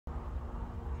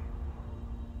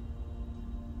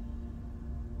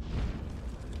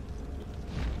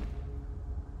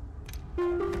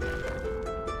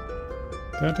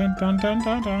Dun, dun, dun, dun,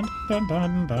 dun, dun, dun,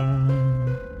 dun,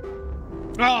 dun.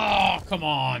 Oh, come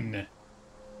on.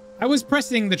 I was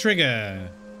pressing the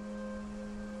trigger.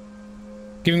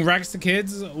 Giving rags to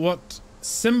kids? What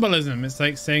symbolism? It's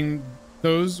like saying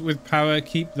those with power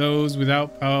keep those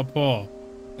without power poor.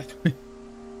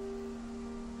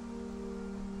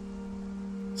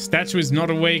 Statue is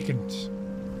not awakened.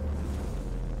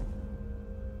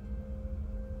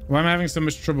 Why am I having so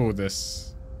much trouble with this?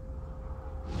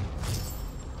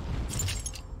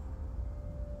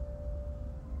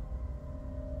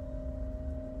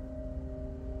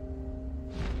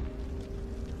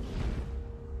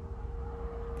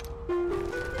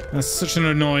 That's such an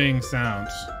annoying sound.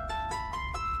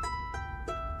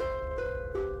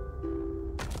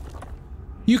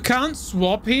 You can't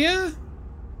swap here?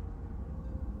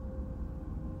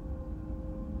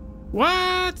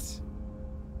 What?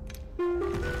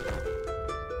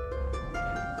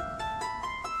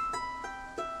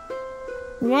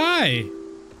 Why?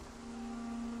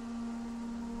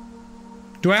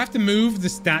 Do I have to move the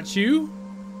statue?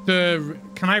 Can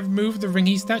I move the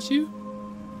ringy statue?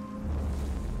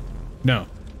 No.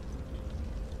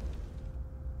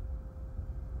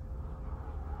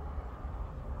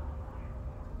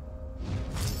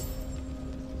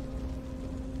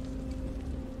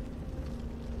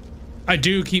 I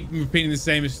do keep repeating the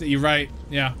same. You're right.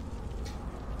 Yeah.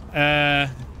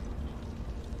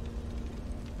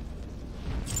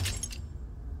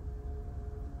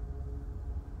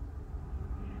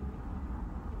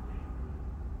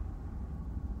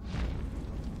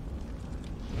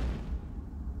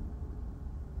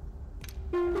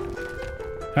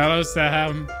 Hello,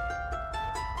 Sam.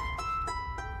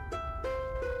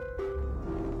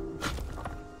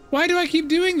 Why do I keep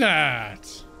doing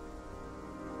that?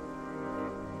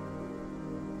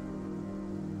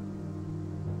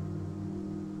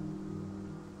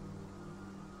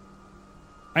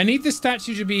 I need the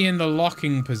statue to be in the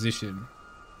locking position.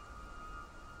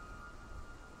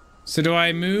 So do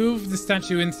I move the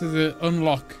statue into the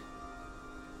unlock?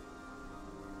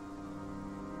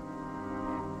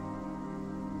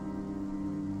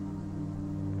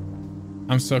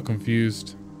 I'm so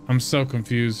confused. I'm so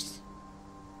confused.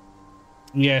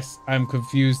 Yes, I'm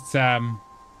confused, Sam.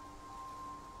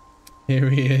 Here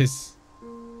he is.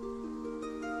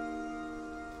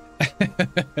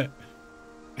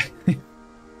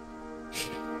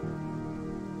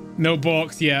 No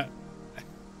box yet.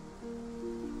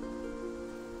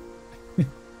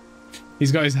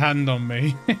 He's got his hand on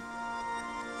me.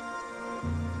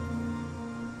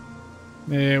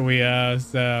 There we are,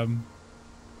 Sam.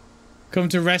 Come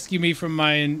to rescue me from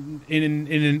my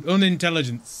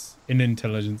unintelligence.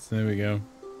 Inintelligence. There we go.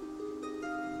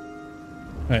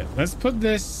 Right, let's put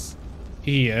this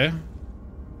here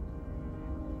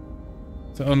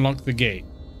to unlock the gate.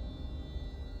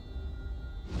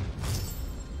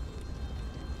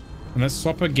 And let's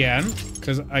swap again,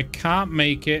 because I can't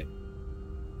make it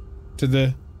to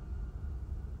the...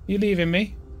 You leaving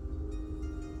me?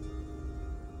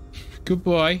 Good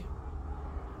boy.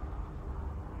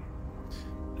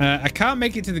 I can't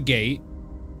make it to the gate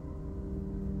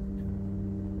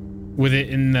with it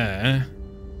in there.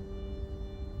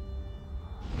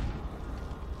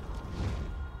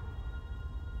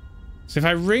 So if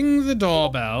I ring the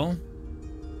doorbell,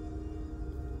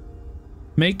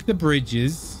 make the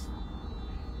bridges.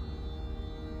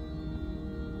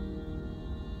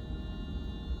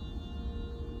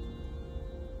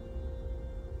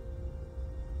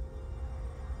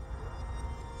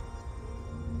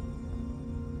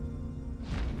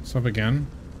 Swap again.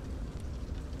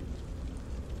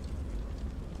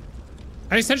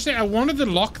 I wanted the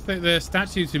lock, the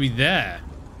statue to be there.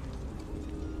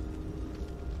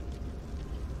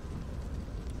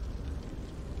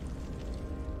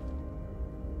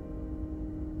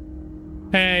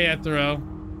 Hey, Ethero.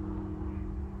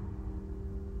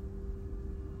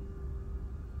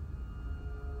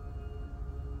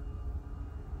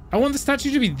 I want the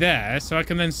statue to be there so I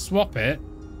can then swap it.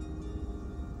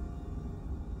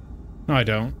 No, I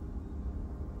don't.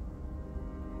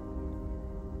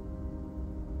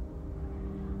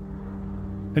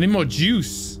 I need more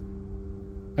juice.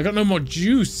 I got no more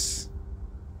juice.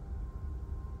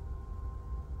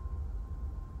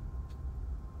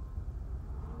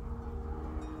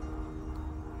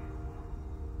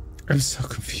 I'm so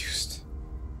confused.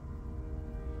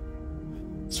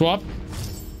 Swap.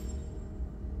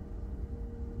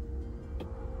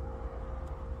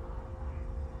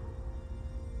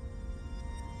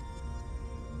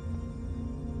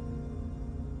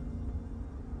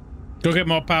 Go get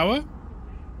more power.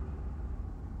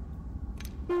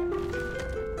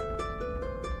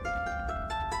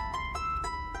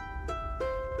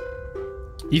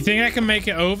 You think I can make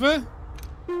it over?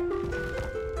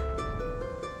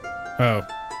 Oh.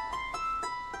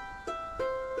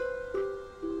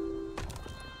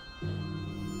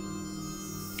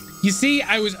 You see,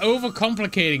 I was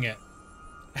overcomplicating it.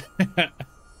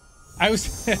 I was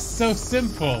so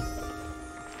simple.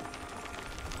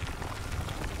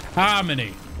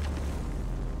 Harmony.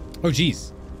 Oh,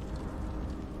 jeez.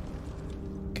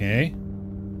 Okay.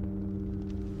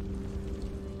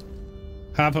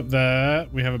 Hop up there.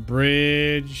 We have a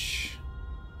bridge.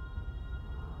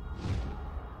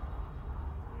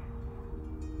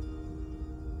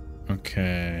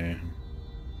 Okay.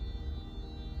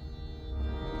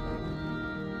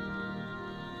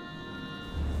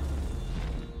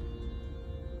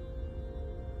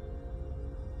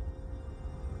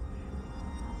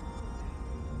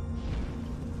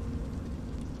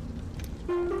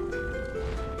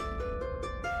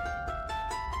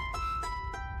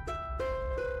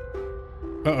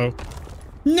 Uh-oh.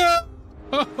 No!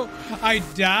 Oh, I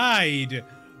died.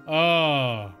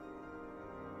 Oh.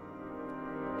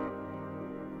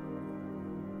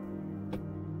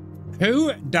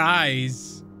 Who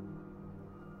dies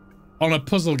on a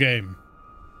puzzle game?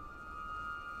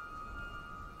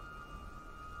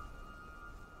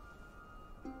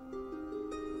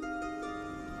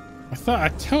 I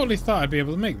totally thought I'd be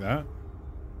able to make that.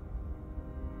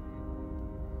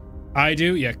 I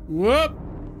do, yeah. Whoop!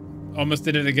 Almost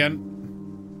did it again.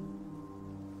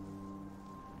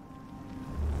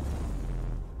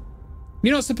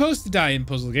 You're not supposed to die in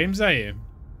puzzle games, are you?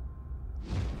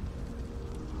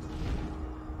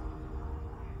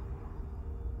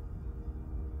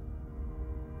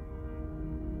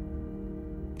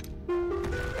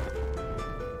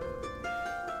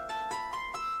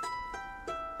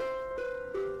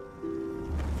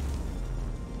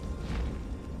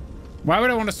 Why would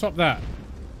I want to swap that?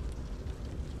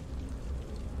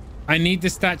 I need the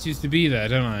statues to be there,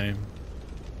 don't I?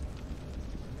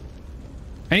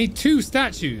 I need 2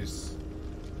 statues.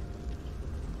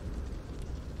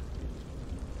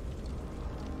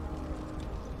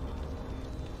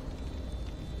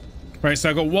 Right, so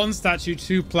I got 1 statue,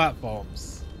 2 platforms.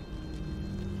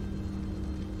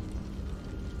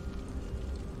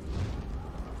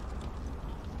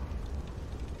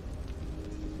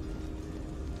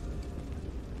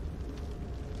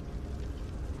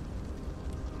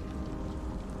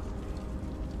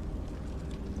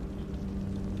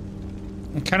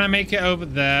 Can I make it over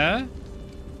there?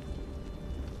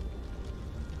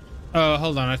 Oh,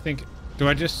 hold on. I think... Do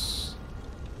I just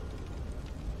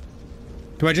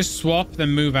swap,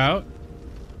 then move out?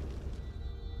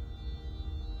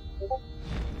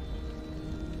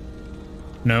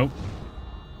 Nope.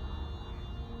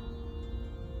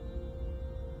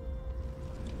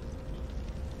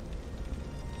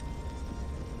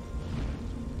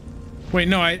 Wait,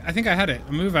 no, I think I had it.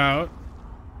 I move out.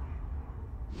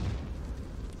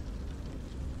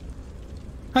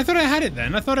 I thought I had it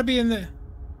then. I thought I'd be in the...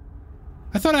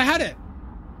 I thought I had it.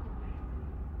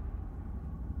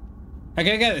 I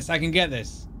can get this. I can get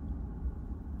this.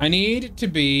 I need to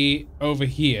be over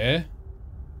here.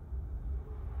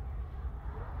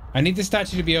 I need the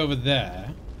statue to be over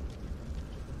there.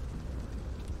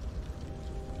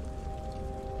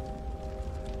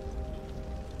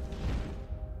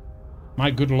 My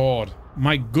good lord.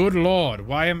 My good lord.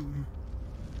 Why am...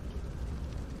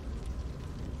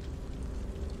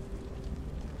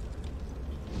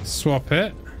 Swap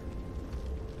it.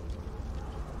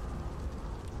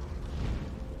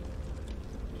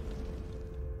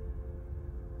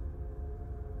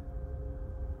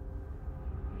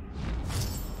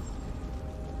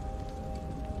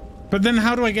 But then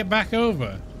how do I get back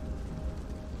over?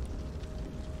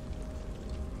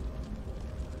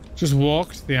 Just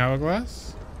walk to the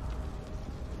hourglass?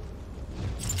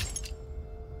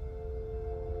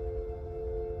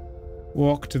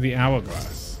 Walk to the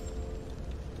hourglass.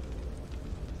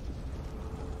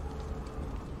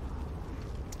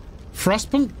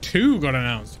 Frostpunk 2 got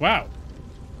announced. Wow.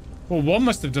 Well, 1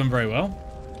 must have done very well.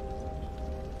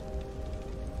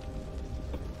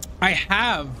 I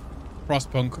have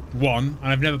Frostpunk 1,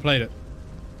 and I've never played it.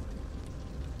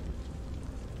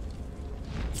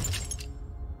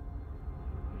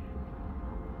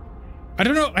 I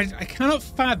don't know. I cannot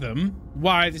fathom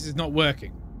why this is not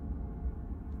working.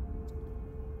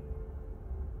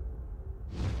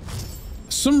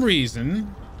 For some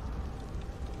reason...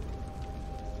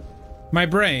 my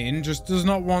brain just does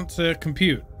not want to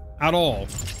compute at all.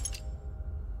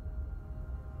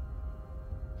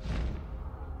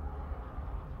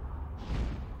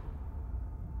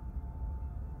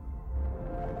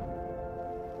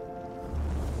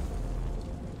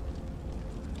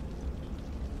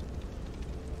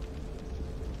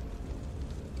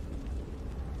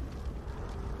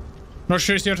 Not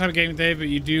sure it's your type of game, Dave, but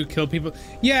you do kill people.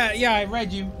 Yeah, I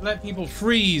read you let people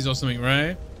freeze or something,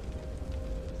 right?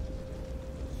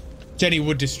 Jenny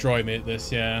would destroy me at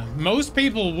this, yeah. Most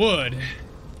people would.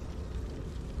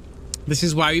 This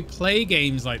is why we play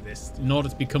games like this, in order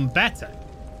to become better.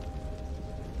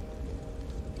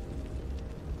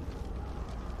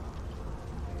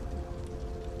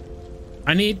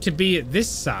 I need to be at this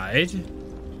side.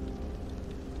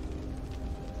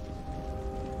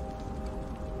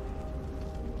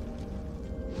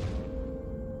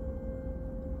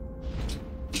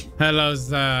 Hello,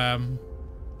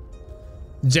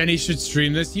 Jenny should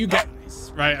stream this. You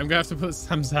guys. Right, I'm gonna have to put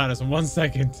Sam's harness on 1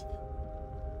 second.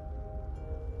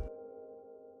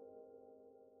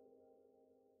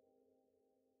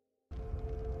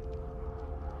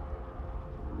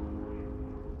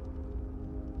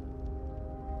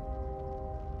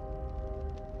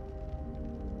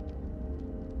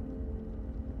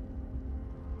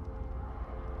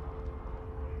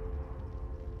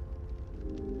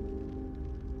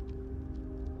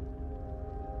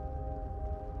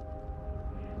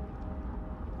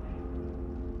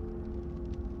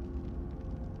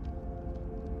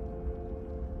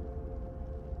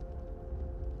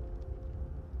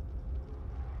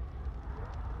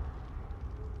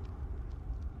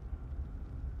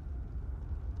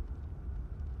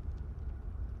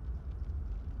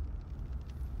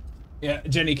 Yeah,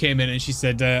 Jenny came in and she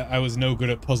said I was no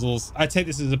good at puzzles. I take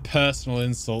this as a personal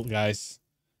insult, guys.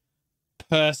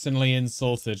 Personally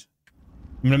insulted.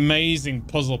 I'm an amazing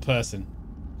puzzle person.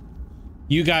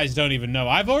 You guys don't even know.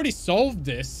 I've already solved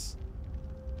this.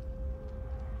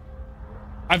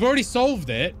 I've already solved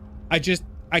it. I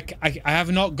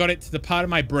have not got it to the part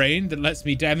of my brain that lets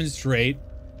me demonstrate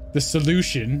the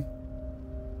solution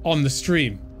on the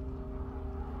stream.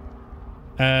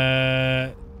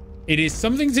 It is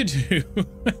something to do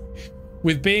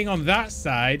with being on that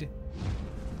side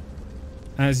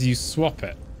as you swap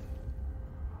it.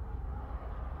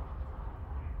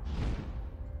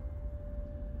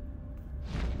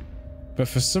 But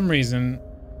for some reason,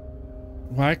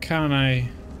 why can't I?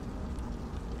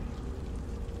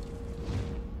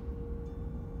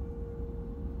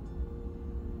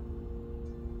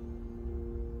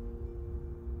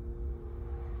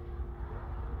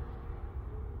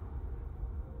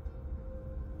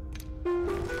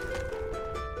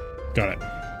 Got it.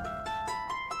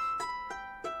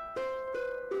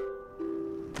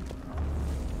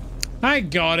 I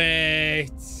got it.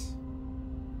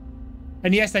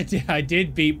 And yes, I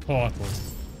did beat Portal.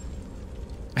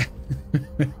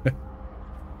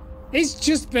 It's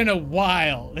just been a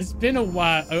while. It's been a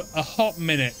while, a hot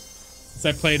minute since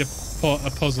I played a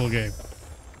puzzle game.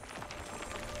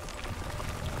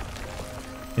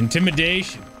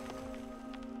 Intimidation.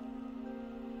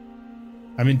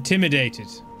 I'm intimidated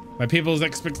by people's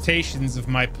expectations of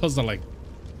my puzzling.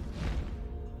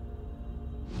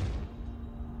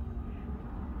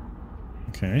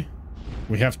 Okay.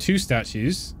 We have 2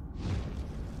 statues.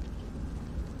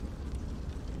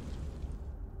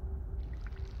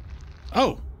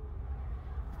 Oh!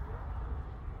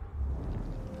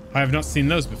 I have not seen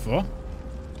those before.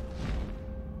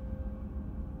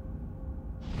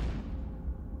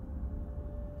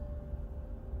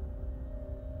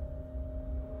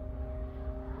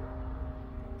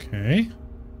 Okay.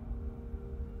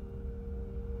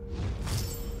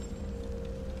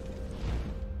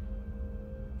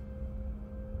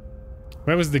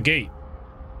 Where was the gate?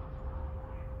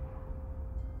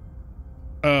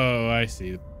 Oh, I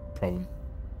see the problem.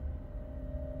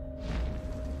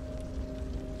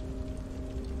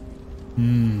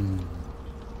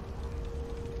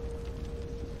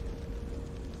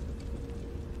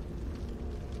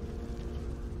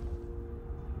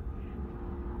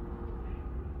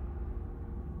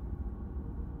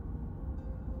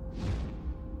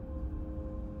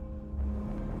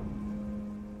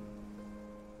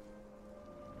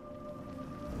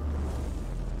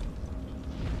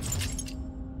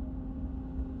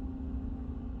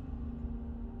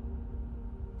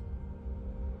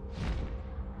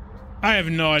 I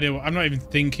have no idea. I'm not even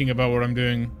thinking about what I'm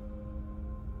doing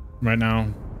right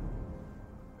now.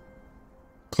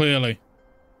 Clearly.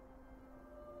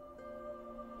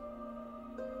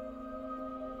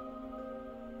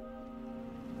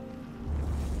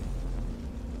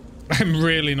 I'm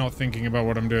really not thinking about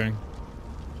what I'm doing.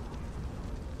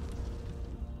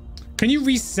 Can you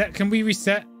reset? Can we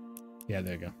reset? Yeah,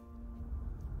 there you go.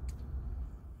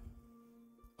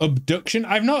 Abduction?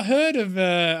 I've not heard of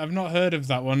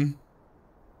that one.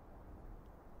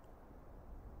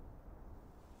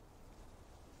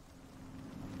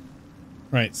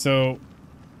 Right, so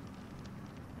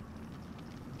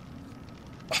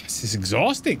It's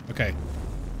exhausting. Okay.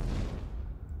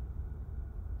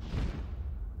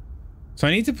 So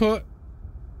I need to put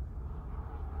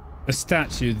a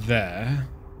statue there.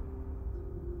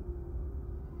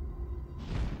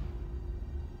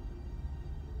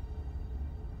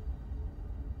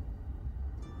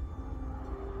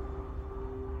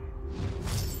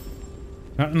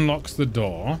 That unlocks the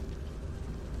door.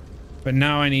 But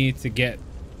now I need to get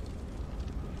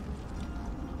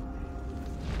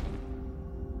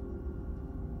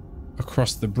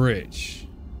across the bridge.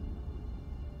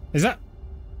 Is that...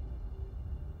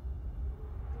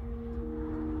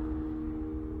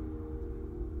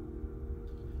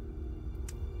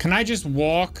 Can I just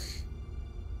walk?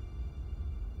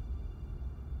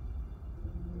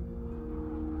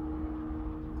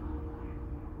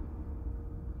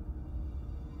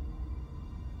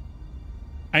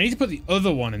 I need to put the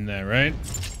other one in there, right?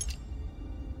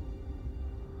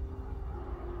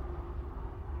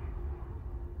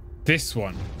 This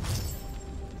one.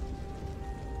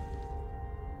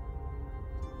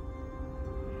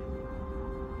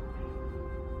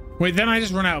 Wait, then I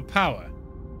just run out of power.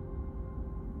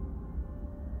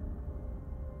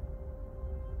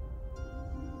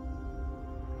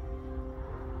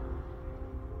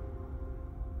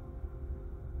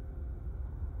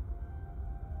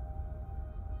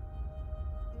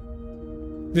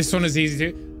 This one is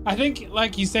easy to... I think,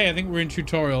 like you say, I think we're in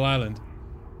Tutorial Island.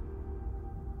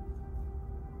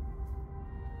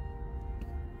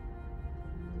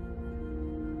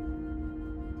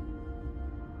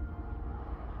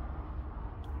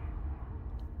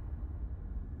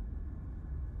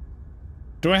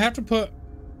 Do I have to put...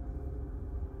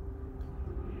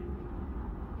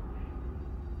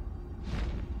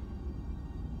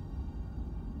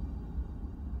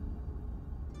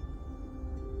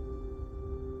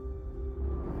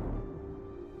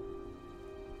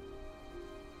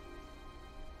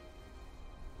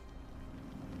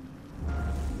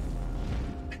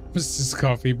 Was this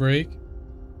coffee break?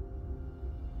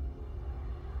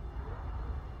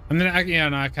 And then yeah,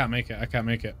 no, I can't make it. I can't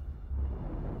make it.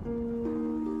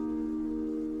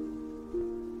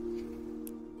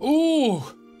 Ooh.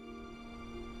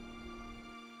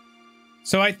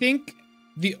 So I think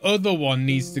the other one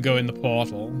needs to go in the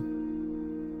portal.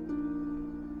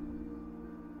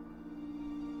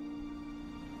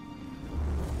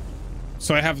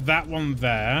 So I have that one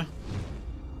there.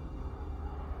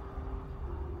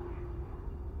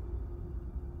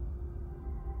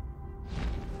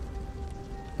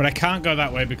 But I can't go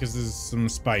that way because there's some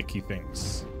spiky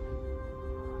things.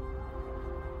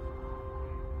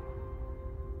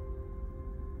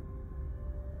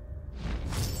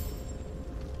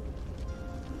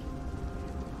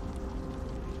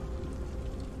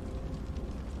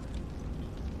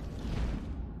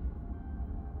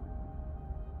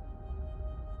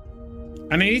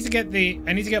 And I need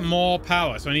to get more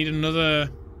power, so I need another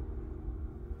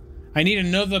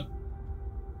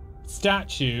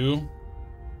statue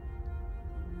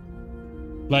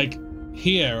like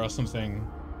here or something.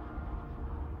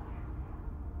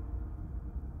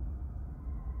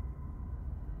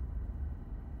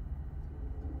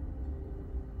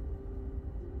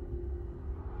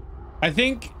 I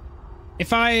think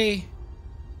if I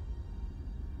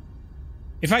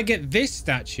get this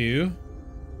statue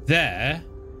there,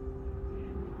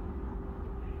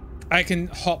 I can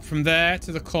hop from there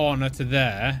to the corner to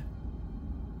there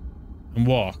and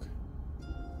walk.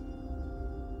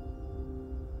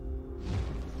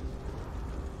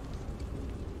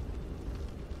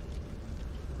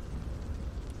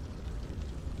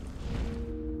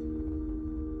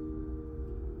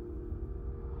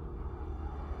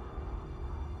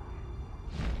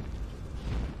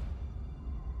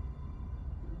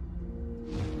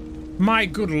 My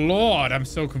good lord, I'm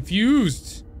so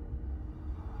confused.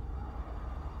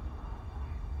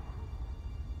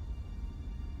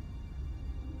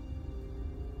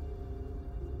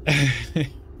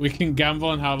 We can gamble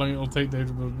on how long it will take Dave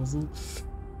to build a puzzle.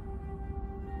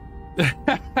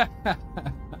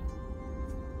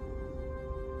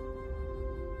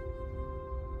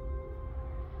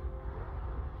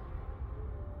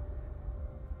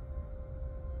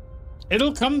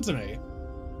 It'll come to me.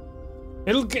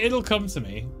 It'll come to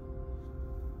me.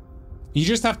 You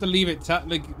just have to leave it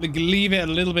leave it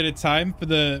a little bit of time for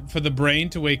the brain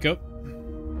to wake up.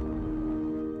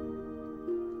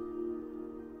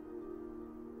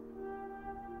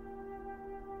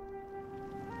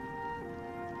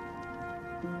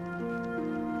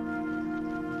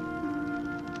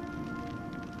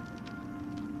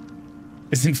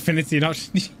 Is infinity an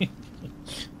option?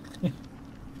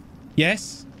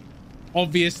 Yes,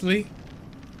 obviously.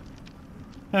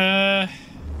 Uh...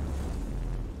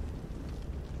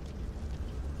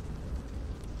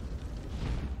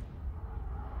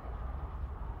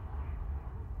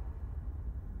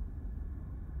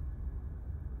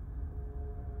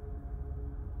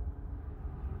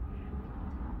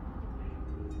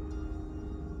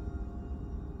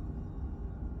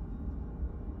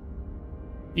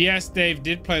 Yes, Dave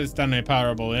did play the Stanley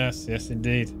Parable. Yes, yes,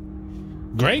 indeed.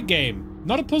 Great game.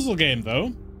 Not a puzzle game,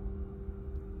 though.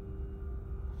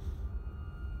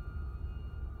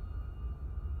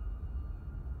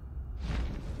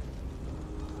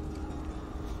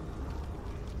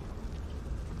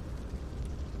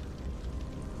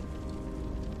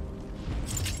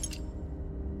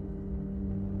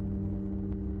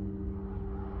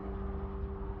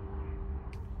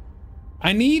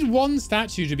 I need one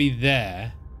statue to be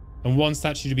there and one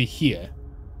statue to be here.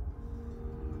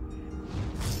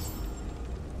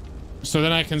 So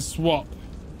then I can swap.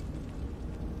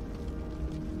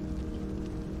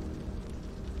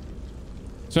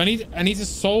 So I need to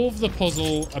solve the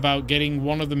puzzle about getting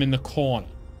one of them in the corner.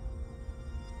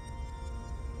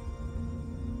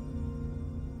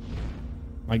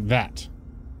 Like that.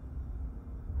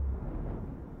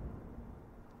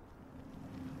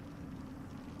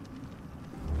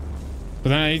 But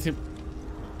then I need to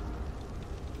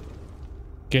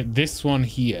get this one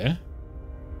here.